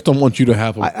them. I just don't want you to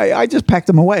have them. I just packed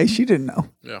them away. She didn't know.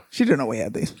 Yeah. She didn't know we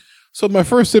had these. So my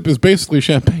first sip is basically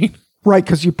champagne. Right,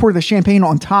 because you pour the champagne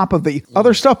on top of the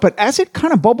other stuff, but as it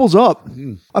kind of bubbles up,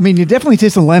 I mean, you definitely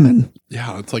taste the lemon.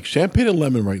 Yeah, it's like champagne and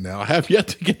lemon right now. I have yet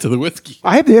to get to the whiskey.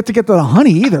 I have yet to get to the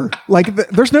honey either. Like,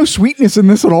 there's no sweetness in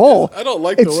this at all. I don't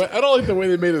like the way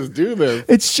they made us do this.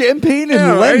 It's champagne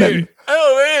and lemon.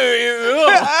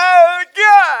 Oh,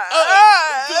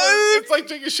 God. It's like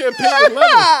drinking champagne and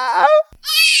lemon.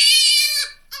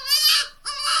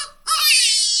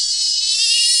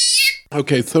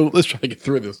 Okay, so let's try to get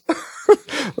through this.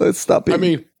 Let's stop it. I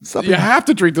mean, you have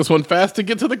to drink this one fast to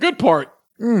get to the good part.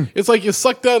 It's like you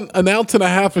suck down 1.5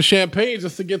 ounces of champagne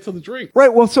just to get to the drink.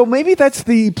 Right. Well, so maybe that's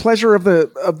the pleasure of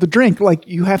the drink. Like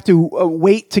you have to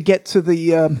wait to get to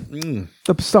the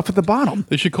stuff at the bottom.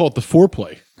 They should call it the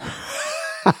foreplay.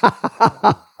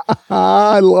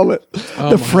 I love it.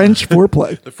 The French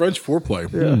foreplay. The French foreplay.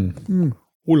 Yeah.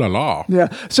 Ooh la la. Yeah.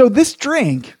 So this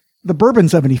drink, the Bourbon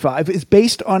 75, is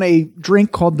based on a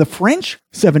drink called the French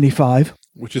 75.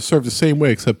 Which is served the same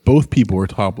way, except both people are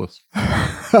topless.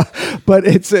 But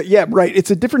it's right. It's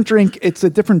a different drink. It's a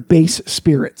different base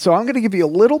spirit. So I'm going to give you a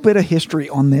little bit of history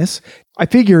on this. I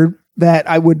figured that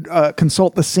I would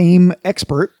consult the same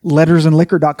expert,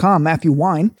 lettersandliquor.com, Matthew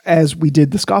Wine, as we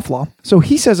did the scofflaw. So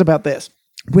he says about this: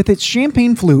 with its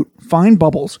champagne flute, fine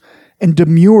bubbles, and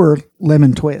demure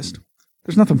lemon twist.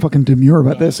 There's nothing fucking demure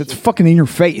about this. It's fucking in your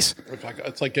face.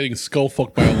 It's like getting skull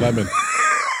fucked by a lemon.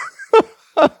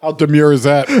 How demure is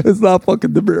that? It's not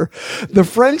fucking the beer. The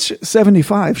French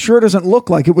 75 sure doesn't look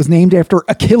like it was named after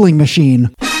a killing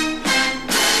machine.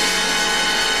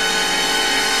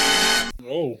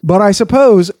 But I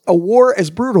suppose a war as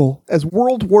brutal as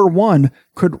World War I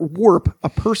could warp a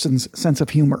person's sense of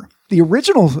humor. The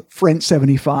original French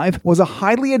 75 was a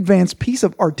highly advanced piece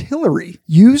of artillery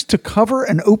used to cover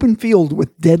an open field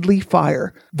with deadly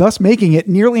fire, thus making it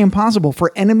nearly impossible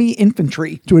for enemy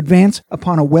infantry to advance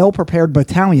upon a well-prepared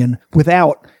battalion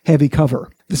without heavy cover.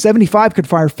 The 75 could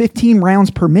fire 15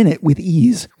 rounds per minute with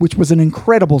ease, which was an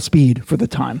incredible speed for the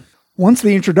time. Once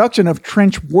the introduction of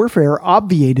trench warfare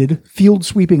obviated field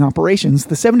sweeping operations,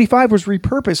 the 75 was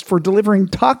repurposed for delivering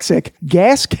toxic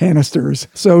gas canisters.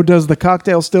 So does the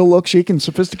cocktail still look chic and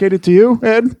sophisticated to you,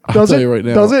 Ed? Does I'll tell it? you right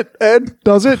now. Does it, Ed?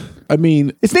 Does it? I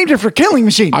mean, It's named after a killing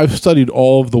machine. I've studied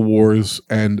all of the wars,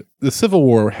 and the Civil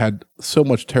War had so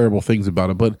much terrible things about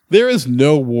it, but there is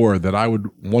no war that I would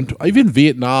want to, even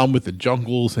Vietnam with the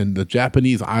jungles and the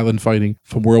Japanese island fighting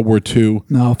from World War II.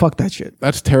 No, fuck that shit.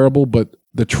 That's terrible, but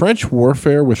the trench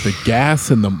warfare with the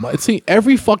gas and the mud, see,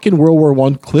 every fucking World War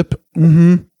I clip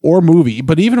or movie,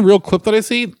 but even real clip that I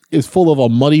see is full of a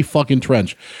muddy fucking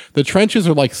trench. The trenches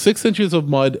are like 6 inches of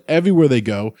mud everywhere they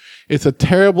go. It's a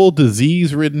terrible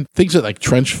disease-ridden things like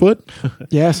trench foot.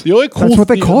 Yes, The only cool that's what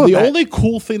they call it. The only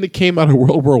cool thing that came out of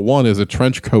World War I is a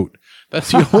trench coat. That's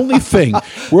the only thing.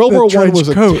 World War I trench was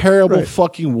a coat, terrible right.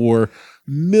 fucking war.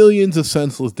 Millions of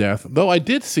senseless death. Though I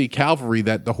did see cavalry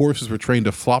that the horses were trained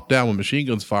to flop down when machine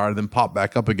guns fired and then pop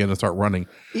back up again and start running.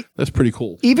 That's pretty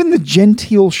cool. Even the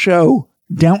genteel show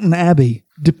Downton Abbey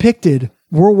depicted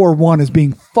World War I as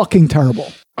being fucking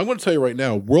terrible. I'm going to tell you right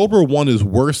now, World War I is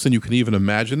worse than you can even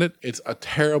imagine it. It's a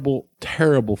terrible,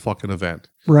 terrible fucking event.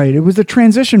 Right. It was the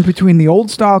transition between the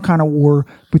old style kind of war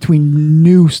between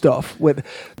new stuff with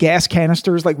gas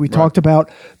canisters like we talked about,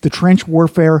 the trench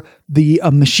warfare, the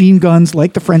machine guns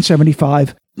like the French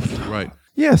 75. Right.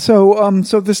 Yeah. So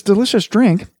this delicious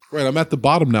drink, Right. I'm at the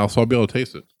bottom now, so I'll be able to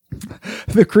taste it.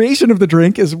 the creation of the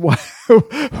drink is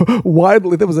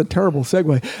widely, that was a terrible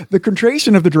segue. The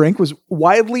creation of the drink was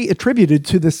widely attributed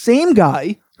to the same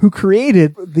guy who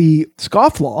created the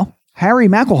scofflaw, Harry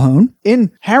McElhone,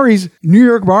 in Harry's New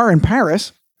York bar in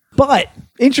Paris. But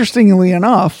interestingly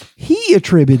enough, he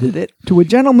attributed it to a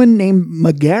gentleman named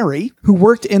McGarry who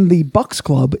worked in the Bucks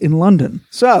Club in London.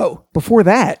 So before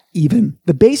that, even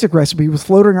the basic recipe was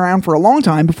floating around for a long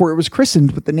time before it was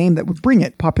christened with the name that would bring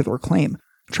it popular acclaim.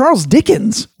 Charles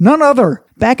Dickens, none other,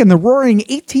 back in the roaring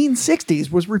 1860s,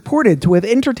 was reported to have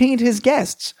entertained his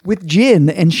guests with gin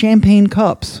and champagne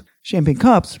cups. Champagne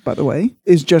cups, by the way,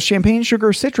 is just champagne,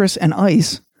 sugar, citrus, and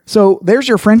ice. So there's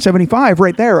your French 75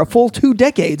 right there, a full 2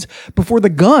 decades before the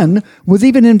gun was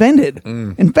even invented.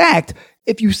 In fact,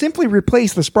 if you simply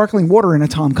replace the sparkling water in a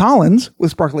Tom Collins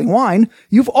with sparkling wine,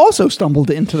 you've also stumbled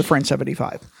into the French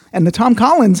 75. And the Tom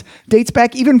Collins dates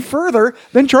back even further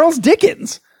than Charles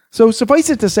Dickens. So suffice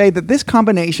it to say that this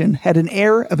combination had an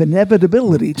air of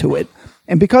inevitability to it.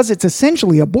 And because it's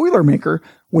essentially a Boilermaker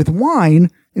with wine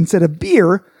instead of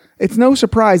beer, it's no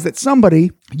surprise that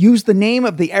somebody used the name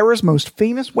of the era's most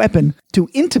famous weapon to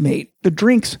intimate the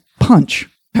drink's punch.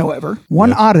 However,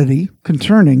 one oddity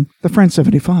concerning the French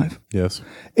 75. Yes.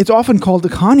 It's often called a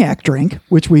cognac drink,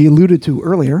 which we alluded to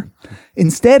earlier,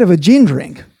 instead of a gin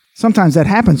drink. Sometimes that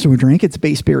happens to a drink, its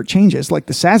base spirit changes, like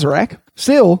the Sazerac.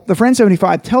 Still, the French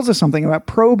 75 tells us something about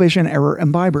Prohibition-era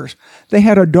imbibers. They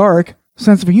had a dark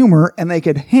sense of humor, and they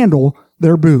could handle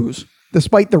their booze.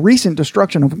 Despite the recent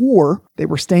destruction of war, they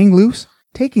were staying loose,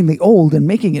 taking the old and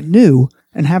making it new,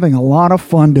 and having a lot of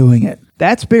fun doing it.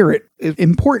 That spirit is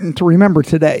important to remember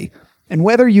today. And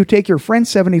whether you take your French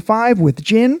 75 with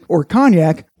gin or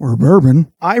cognac or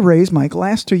bourbon, I raise my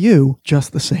glass to you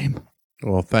just the same.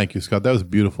 Well, thank you, Scott. That was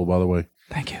beautiful, by the way.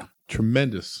 Thank you.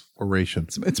 Tremendous oration.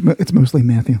 It's mostly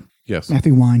Matthew. Yes.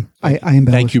 Matthew Wine. I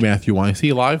embellished. Thank you, Matthew Wine. Is he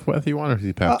alive, Matthew Wine, or is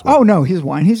he passed away? Oh, no, he's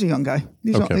Wine. He's a young guy.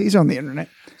 Okay. He's on the internet.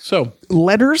 So,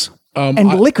 Letters and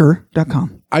I-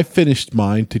 liquor.com. I finished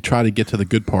mine to try to get to the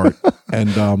good part.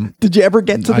 And Did you ever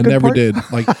get to the I good never part? did.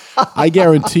 Like, I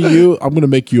guarantee you, I'm going to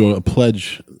make you a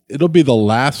pledge. It'll be the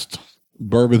last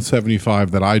bourbon 75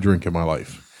 that I drink in my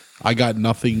life. I got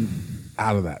nothing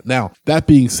out of that. Now, that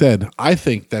being said, I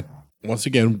think that, once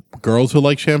again, girls who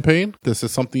like champagne. This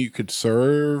is something you could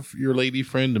serve your lady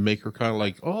friend to make her kind of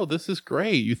like, oh, this is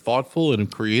great. You thoughtful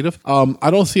and creative. I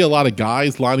don't see a lot of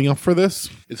guys lining up for this.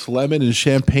 It's lemon and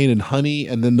champagne and honey,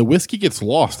 and then the whiskey gets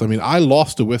lost. I mean, I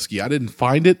lost the whiskey. I didn't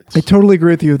find it. I totally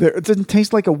agree with you. It doesn't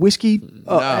taste like a whiskey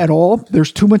at all.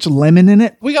 There's too much lemon in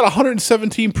it. We got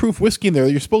 117 proof whiskey in there.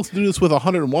 You're supposed to do this with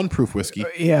 101 proof whiskey.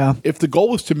 Yeah, If the goal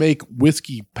was to make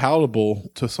whiskey palatable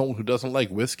to someone who doesn't like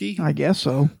whiskey, I guess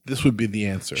so. this would be the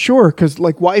answer. Sure, because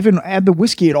like, why even add the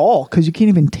whiskey at all? Because you can't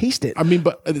even taste it. I mean,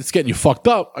 but it's getting you fucked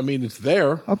up. I mean, it's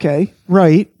there. Okay,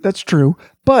 right. That's true.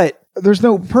 But there's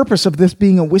no purpose of this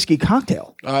being a whiskey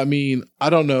cocktail. I mean, I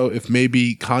don't know if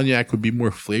maybe cognac would be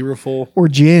more flavorful. Or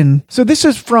gin. So this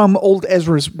is from Old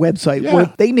Ezra's website, Yeah.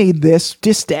 where they made this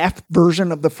distaffed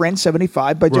version of the French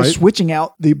 75 by just Right. switching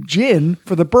out the gin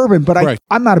for the bourbon. But Right.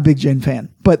 I'm not a big gin fan,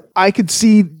 but I could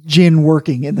see gin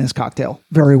working in this cocktail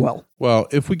very well. Well,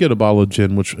 if we get a bottle of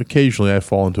gin, which occasionally I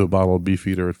fall into a bottle of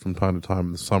Beefeater from time to time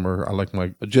in the summer, I like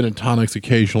my gin and tonics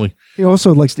occasionally. He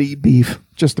also likes to eat beef,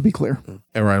 just to be clear.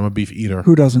 All right, I'm a beef eater.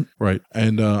 Who doesn't? Right,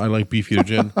 and I like Beefeater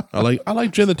gin. I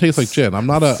like gin that tastes like gin. I'm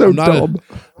not a So I'm not dumb.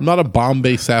 I'm not a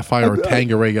Bombay Sapphire or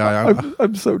Tanqueray guy.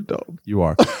 I'm so dumb. You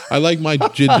are. I like my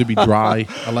gin to be dry.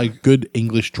 I like good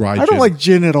English dry gin. I don't like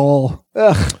gin at all.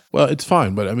 Ugh. Well, it's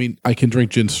fine, but I mean, I can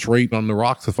drink gin straight on the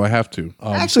rocks if I have to.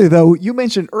 Actually, though, you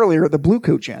mentioned earlier the Blue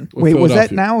Coat gin. Well, Wait, was that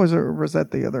Philadelphia. now? Or was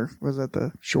that the other? Was that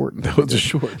the short? That was a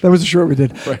short. That was a short we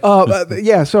did.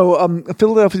 Yeah, so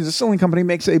Philadelphia Distilling Company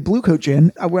makes a Blue Coat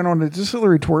gin. I went on a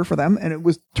distillery tour for them, and it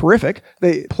was terrific.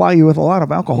 They ply you with a lot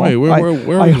of alcohol. Wait,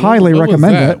 I highly when was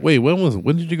recommend that? it. Wait,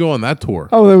 when did you go on that tour?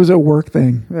 Oh, that was a work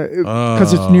thing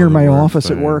because it's near my work office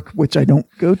at thing. work, which I don't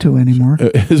go to anymore.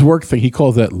 His work thing, he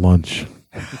calls that lunch.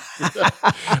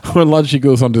 When lunch, he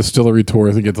goes on distillery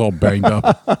tours and gets all banged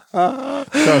up.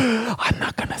 I'm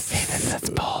not gonna say that. That's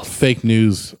false. Fake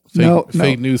news. No.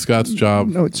 Fake news, Scott's job.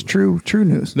 No, it's true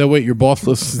news. No, wait, your boss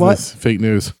listens to What? this. Fake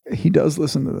news. He does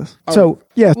listen to this. So,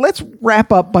 yeah, let's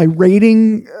wrap up by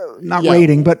rating,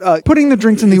 but putting the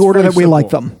drinks in the It's order very that we like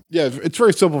simple. them. Yeah, it's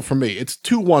very simple for me. It's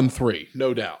 2-1-3,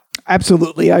 no doubt.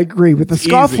 Absolutely, I agree. With the Easy.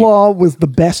 Scofflaw was the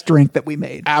best drink that we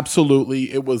made.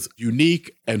 Absolutely. It was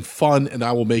unique and fun, and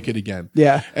I will make it again.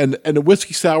 Yeah. And the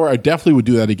whiskey sour, I definitely would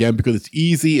do that again because it's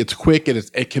easy, it's quick, and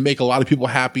it can make a lot of people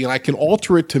happy, and I can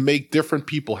alter it to make different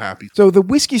people happy. So the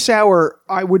whiskey sour,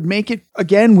 I would make it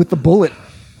again with the Bullet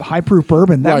high proof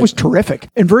bourbon. That Right. was terrific.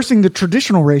 Inversing the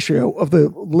traditional ratio of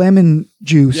the lemon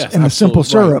juice Yes, and the simple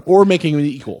absolutely, syrup. right. Or making it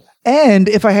equal. And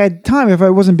if I had time, if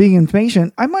I wasn't being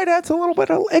impatient, I might add a little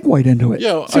bit of egg white into it.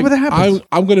 Yeah, See what happens.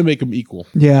 I'm going to make them equal.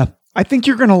 Yeah. I think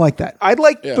you're going to like that. I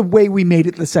like the way we made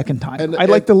it the second time. I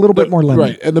liked a little bit more lemon.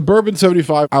 Right. And the Bourbon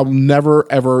 75, I'll never,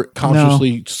 ever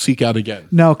consciously seek out again.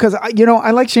 No, because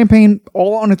I like champagne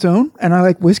all on its own, and I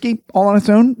like whiskey all on its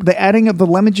own. The adding of the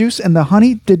lemon juice and the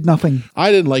honey did nothing. I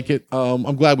didn't like it.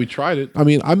 I'm glad we tried it. I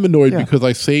mean, I'm annoyed because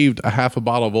I saved a half a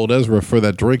bottle of Old Ezra for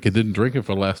that drink and didn't drink it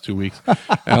for the last 2 weeks.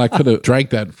 And I could have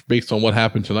drank that based on what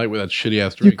happened tonight with that shitty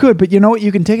ass drink. You could, but you know what?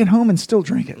 You can take it home and still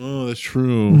drink it. Oh, that's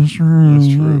true. That's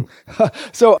true.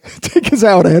 So take us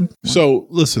out, Ed. So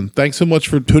listen, thanks so much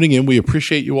for tuning in. We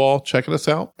appreciate you all checking us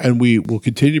out, and we will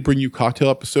continue to bring you cocktail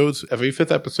episodes every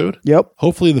 5th episode. Yep.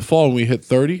 Hopefully in the fall when we hit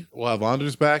 30, we'll have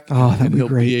Anders back. Oh, that'd and be he'll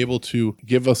great. be able to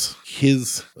give us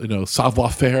his,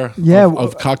 savoir-faire Yeah,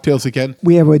 of cocktails again.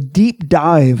 We have a deep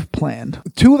dive planned.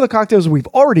 2 of the cocktails we've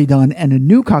already done and a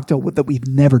new cocktail that we've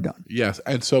never done. Yes,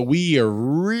 and so we are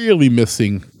really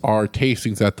missing our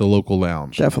tastings at the local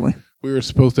lounge. Definitely. We were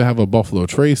supposed to have a Buffalo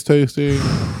Trace tasting.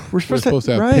 We're We're supposed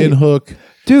to have right. Pinhook.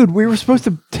 Dude, we were supposed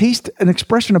to taste an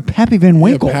expression of Pappy Van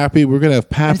Winkle. Yeah, Pappy. We're gonna have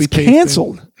Pappy It's tasting.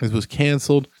 canceled. It was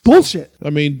canceled. Bullshit. I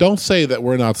mean, don't say that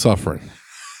we're not suffering.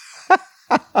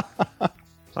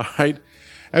 All right,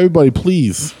 everybody,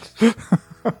 please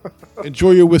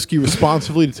enjoy your whiskey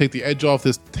responsibly to take the edge off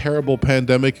this terrible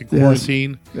pandemic and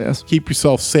quarantine. Yes. Keep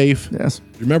yourself safe. Yes.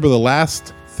 Remember, the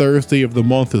last Thursday of the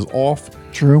month is off,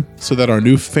 True. so that our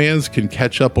new fans can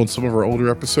catch up on some of our older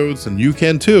episodes, and you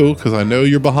can too, because I know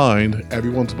you're behind.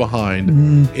 Everyone's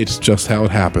behind. It's just how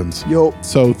it happens. Yo.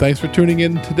 So thanks for tuning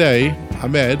in today.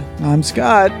 I'm Ed. I'm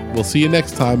Scott. We'll see you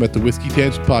next time at the Whiskey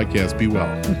Tangent Podcast. Be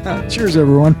well. Cheers,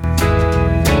 everyone.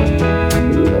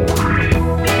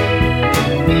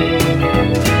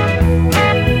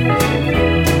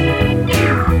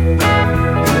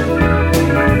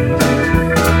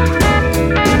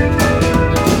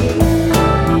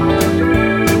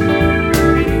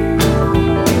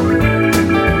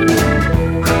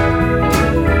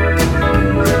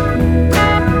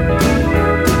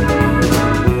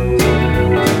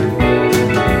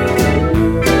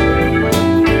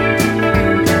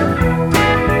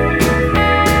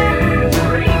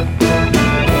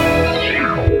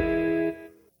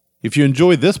 If you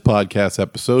enjoyed this podcast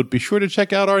episode, be sure to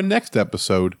check out our next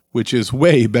episode, which is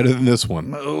way better than this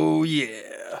one. Oh,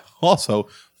 yeah. Also,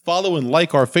 follow and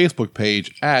like our Facebook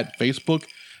page at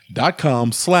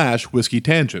facebook.com/Whiskey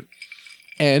Tangent.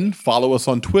 And follow us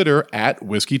on Twitter at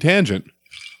Whiskey Tangent.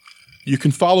 You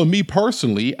can follow me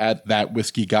personally at That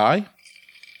Whiskey Guy.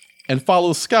 And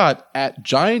follow Scott at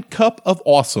Giant Cup of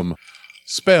Awesome,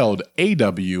 spelled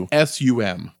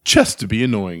AWSUM, just to be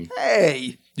annoying.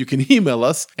 Hey. You can email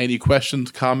us any questions,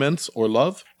 comments, or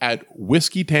love at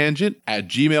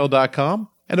whiskeytangent@gmail.com.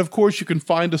 And of course, you can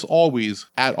find us always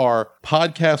at our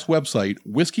podcast website,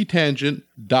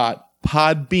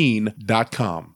 whiskeytangent.podbean.com.